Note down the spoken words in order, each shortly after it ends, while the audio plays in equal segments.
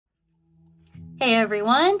Hey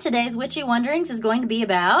everyone, today's Witchy Wonderings is going to be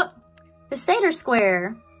about the sator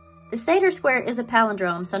square. The sator square is a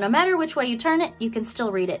palindrome, so no matter which way you turn it, you can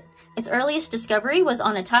still read it. Its earliest discovery was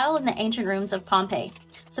on a tile in the ancient ruins of Pompeii.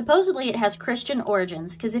 Supposedly it has Christian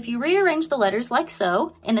origins, because if you rearrange the letters like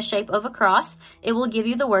so, in the shape of a cross, it will give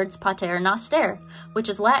you the words Pater Noster, which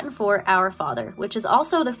is Latin for Our Father, which is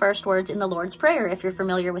also the first words in the Lord's Prayer, if you're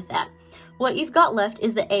familiar with that. What you've got left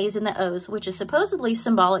is the A's and the O's, which is supposedly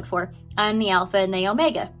symbolic for I'm the Alpha and the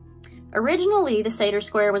Omega. Originally, the sator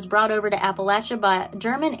square was brought over to Appalachia by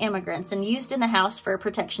German immigrants and used in the house for a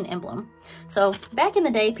protection emblem. So, back in the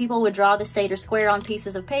day, people would draw the sator square on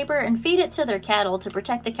pieces of paper and feed it to their cattle to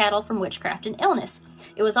protect the cattle from witchcraft and illness.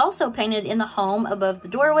 It was also painted in the home above the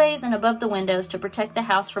doorways and above the windows to protect the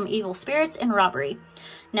house from evil spirits and robbery.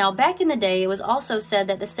 Now, back in the day, it was also said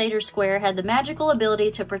that the sator square had the magical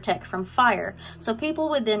ability to protect from fire, so people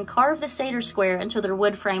would then carve the sator square into their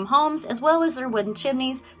wood frame homes as well as their wooden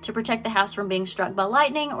chimneys to protect the house from being struck by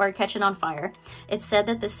lightning or catching on fire. It's said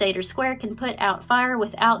that the sator square can put out fire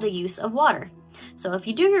without the use of water. So if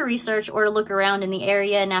you do your research or look around in the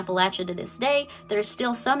area in Appalachia to this day, there's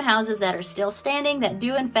still some houses that are still standing that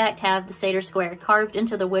do in fact have the sator square carved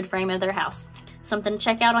into the wood frame of their house. Something to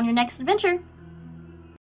check out on your next adventure.